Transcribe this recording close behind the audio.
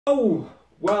Oh,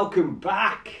 welcome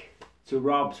back to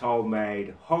Rob's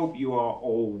Homemade. Hope you are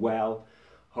all well.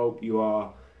 Hope you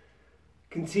are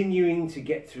continuing to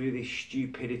get through this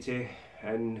stupidity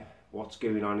and what's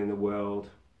going on in the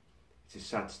world. It's a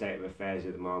sad state of affairs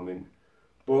at the moment.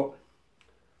 But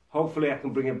hopefully I can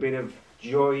bring a bit of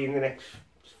joy in the next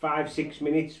 5-6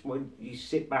 minutes when you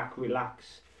sit back,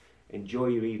 relax, enjoy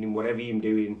your evening, whatever you're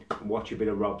doing, and watch a bit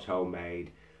of Rob's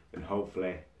Homemade, and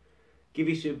hopefully give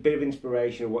you a bit of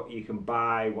inspiration of what you can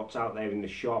buy, what's out there in the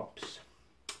shops.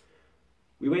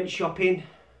 We went shopping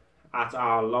at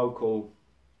our local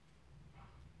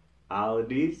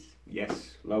Aldi's.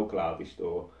 Yes, local Aldi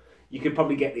store. You could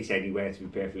probably get this anywhere, to be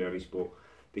perfectly honest, but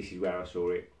this is where I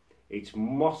saw it. It's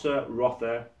Moser Roth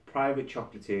private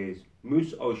chocolatiers,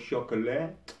 mousse au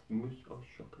chocolat. Mousse au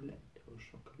chocolat, au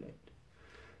chocolat.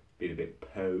 Been a bit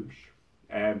posh.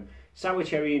 Sour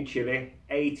cherry and chili,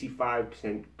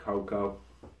 85% cocoa.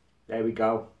 There we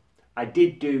go. I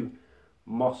did do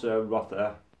Moser Roth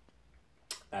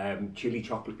chili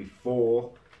chocolate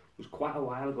before. It was quite a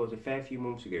while ago, it was a fair few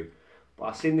months ago. But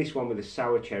I've seen this one with a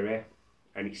sour cherry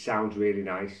and it sounds really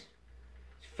nice.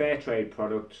 It's a fair trade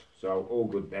product, so all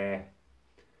good there.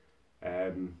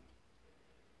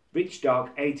 Rich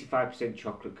dark 85%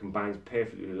 chocolate combines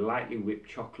perfectly with lightly whipped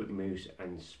chocolate mousse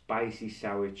and spicy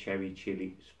sour cherry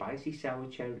chili. Spicy sour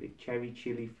cherry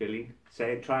chili filling.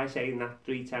 Try saying that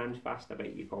 3 times fast, I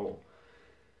bet you fall.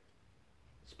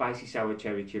 Spicy sour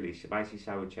cherry chili, spicy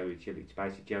sour cherry chili,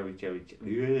 spicy cherry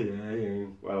chili.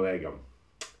 Well, there you go.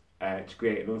 To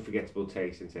create an unforgettable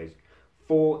taste and taste.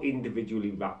 4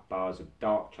 individually wrapped bars of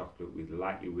dark chocolate with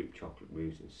lightly whipped chocolate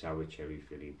mousse and sour cherry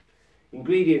filling.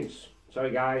 Ingredients.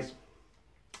 Sorry guys,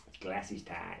 glasses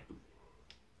time.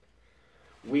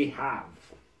 We have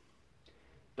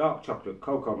dark chocolate,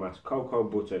 cocoa mass, cocoa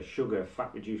butter, sugar,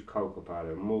 fat reduced cocoa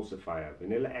powder, emulsifier,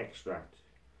 vanilla extract,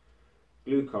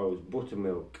 glucose,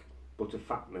 buttermilk,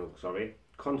 fat milk,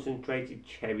 concentrated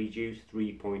cherry juice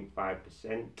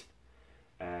 3.5%,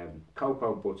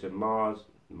 cocoa butter,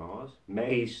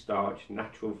 maize starch,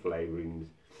 natural flavourings,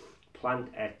 plant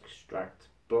extract,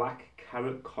 black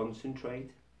carrot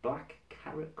concentrate.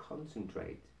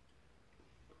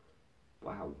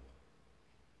 Wow.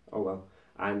 Oh well.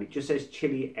 And it just says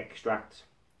chili extract.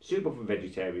 Suitable for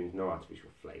vegetarians, no artificial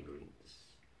flavourings.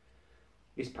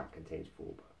 This pack contains 4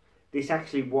 bars. This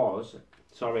actually was,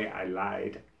 sorry I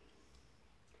lied,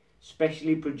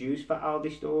 specially produced for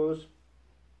Aldi stores.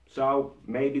 So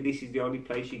maybe this is the only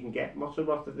place you can get Moser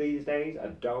Roth these days. I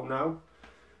don't know.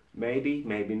 Maybe,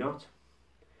 maybe not.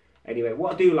 Anyway,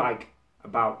 what I do like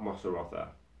about Moser Roth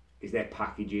is their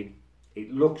packaging.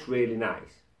 It looks really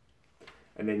nice.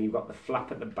 And then you've got the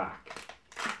flap at the back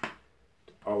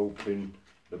to open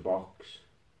the box.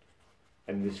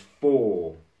 And there's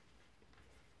 4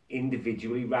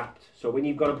 individually wrapped. So when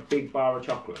you've got a big bar of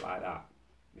chocolate like that,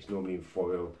 it's normally in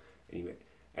foil,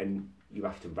 and you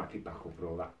have to wrap it back up and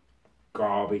all that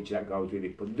garbage that goes with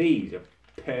it. But these are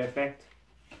perfect.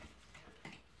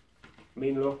 I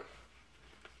mean, look.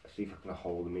 Let's see if I can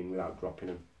hold them in without dropping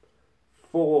them.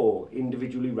 4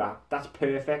 individually wrapped. That's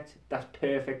perfect. That's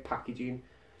perfect packaging.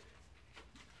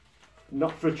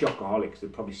 Not for a chocoholic, because they're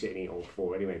probably sitting and eat all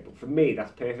 4 anyway. But for me,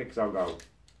 that's perfect, because I'll go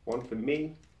 1 for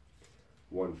me,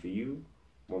 1 for you,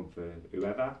 1 for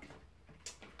whoever.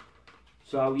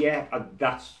 So yeah,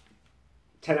 that's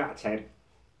 10 out of 10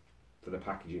 for the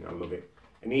packaging. I love it.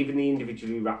 And even the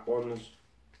individually wrapped ones,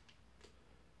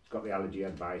 it's got the allergy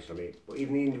advice on it. But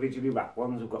even the individually wrapped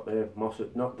ones have got the Moser,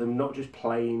 not just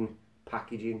plain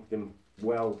packaging, them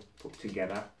well put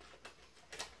together.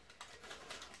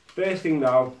 First thing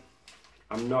though,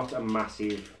 I'm not a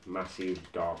massive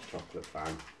dark chocolate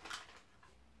fan,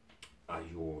 as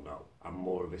you all know. I'm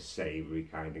more of a savoury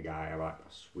kind of guy. I like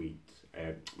my sweets,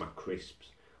 my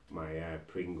crisps, my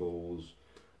Pringles,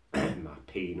 my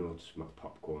peanuts, my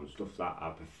popcorn, stuff that I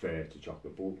prefer to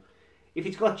chocolate. But if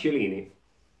it's got chili in it,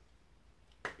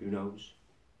 who knows?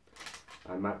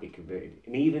 I might be converted.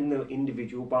 And even the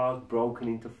individual bars broken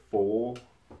into 4.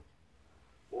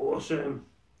 Awesome.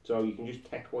 So you can just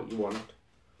take what you want.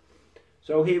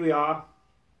 So here we are.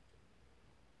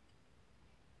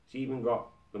 It's even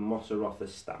got the Moser Roth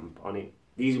stamp on it.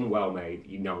 These are well made,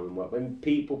 you know them well. When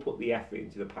people put the effort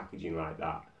into the packaging like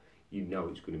that, you know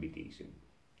it's going to be decent.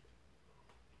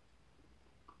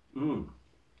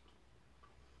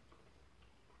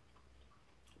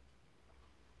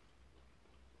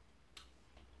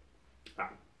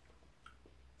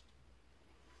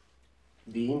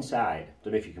 The inside,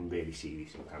 don't know if you can really see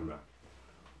this on camera,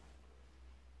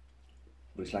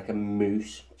 but it's like a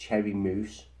mousse, cherry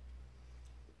mousse.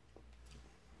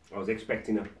 I was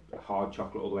expecting a hard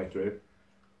chocolate all the way through.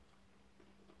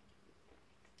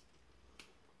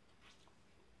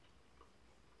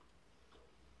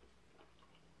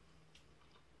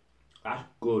 That's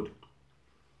good.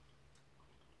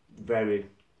 Very,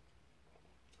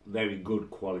 very good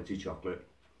quality chocolate.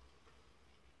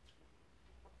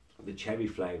 The cherry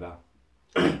flavour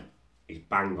is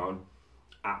bang on.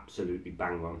 Absolutely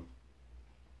bang on.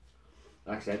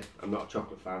 Like I said, I'm not a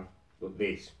chocolate fan, but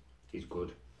this is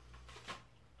good.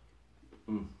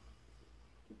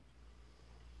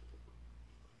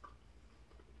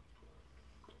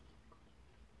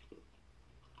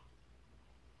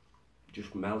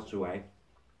 Just melts away,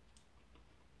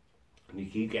 and you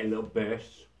keep getting little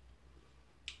bursts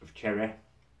of cherry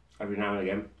every now and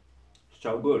again.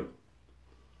 So good.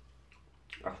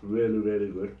 That's really,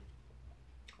 really good.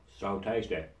 So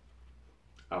tasty.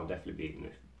 I'll definitely be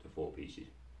eating the 4 pieces.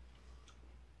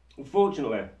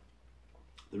 Unfortunately,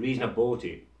 the reason I bought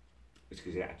it is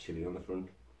because it had chili on the front.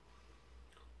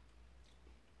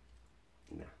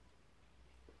 Nah.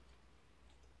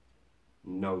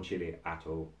 No chili at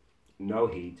all. No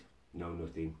heat, no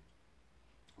nothing.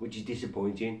 Which is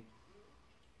disappointing.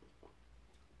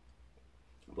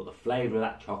 But the flavour of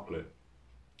that chocolate,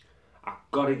 I've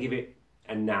got to give it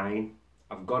a 9.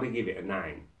 I've got to give it a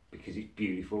 9 because it's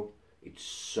beautiful. It's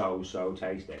so, so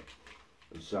tasty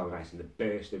and so nice, and the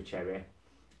burst of cherry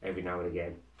every now and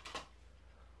again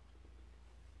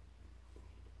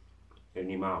in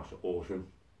your mouth, awesome.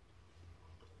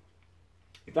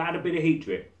 If I had a bit of heat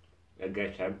to it, I'd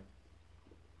get 10.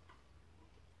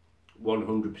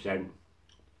 100%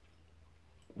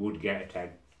 would get a 10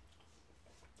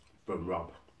 from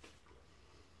Rob.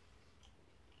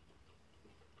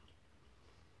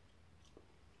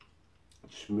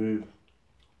 Smooth.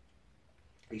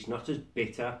 It's not as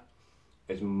bitter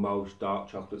as most dark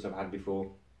chocolates I've had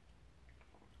before.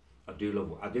 I do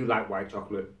like white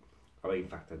chocolate. Oh, in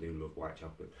fact, I do love white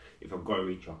chocolate. If I've got to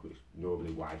eat chocolate, it's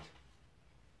normally white.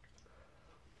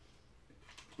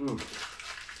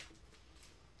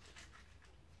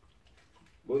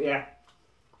 But yeah,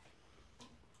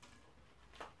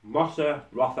 Moser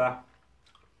Roth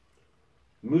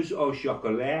Mousse au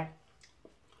Chocolat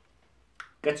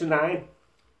gets a 9.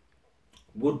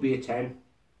 Would be a 10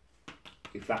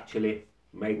 if that chili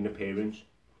made an appearance,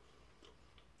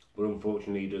 but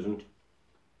unfortunately it doesn't.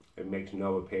 It makes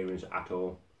no appearance at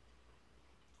all,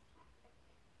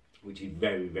 which is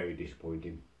very, very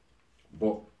disappointing.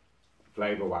 But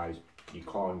flavour wise, you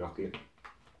can't knock it.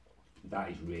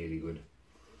 That is really good.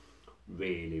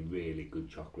 Really, really good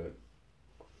chocolate.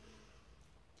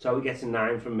 So it gets a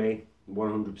 9 from me,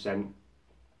 100%.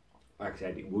 Like I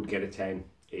said, it would get a 10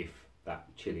 if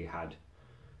that chili had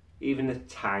even the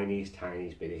tiniest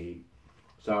bit of heat.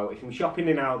 So if you're shopping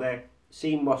in out there,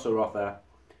 see Moser Roth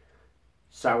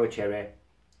sour cherry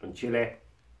and chili,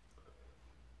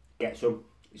 get some.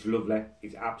 It's lovely.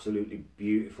 It's absolutely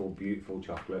beautiful, beautiful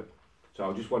chocolate. So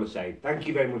I just want to say thank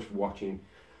you very much for watching.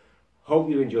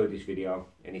 Hope you enjoyed this video,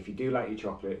 and if you do like your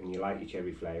chocolate and you like your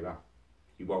cherry flavour,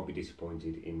 you won't be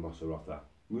disappointed in Moser Roth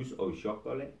Mousse au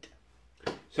Chocolat.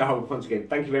 So once again,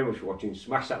 thank you very much for watching.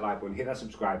 Smash that like button, hit that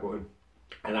subscribe button,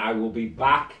 and I will be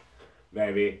back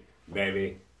very,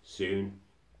 very soon.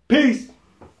 Peace!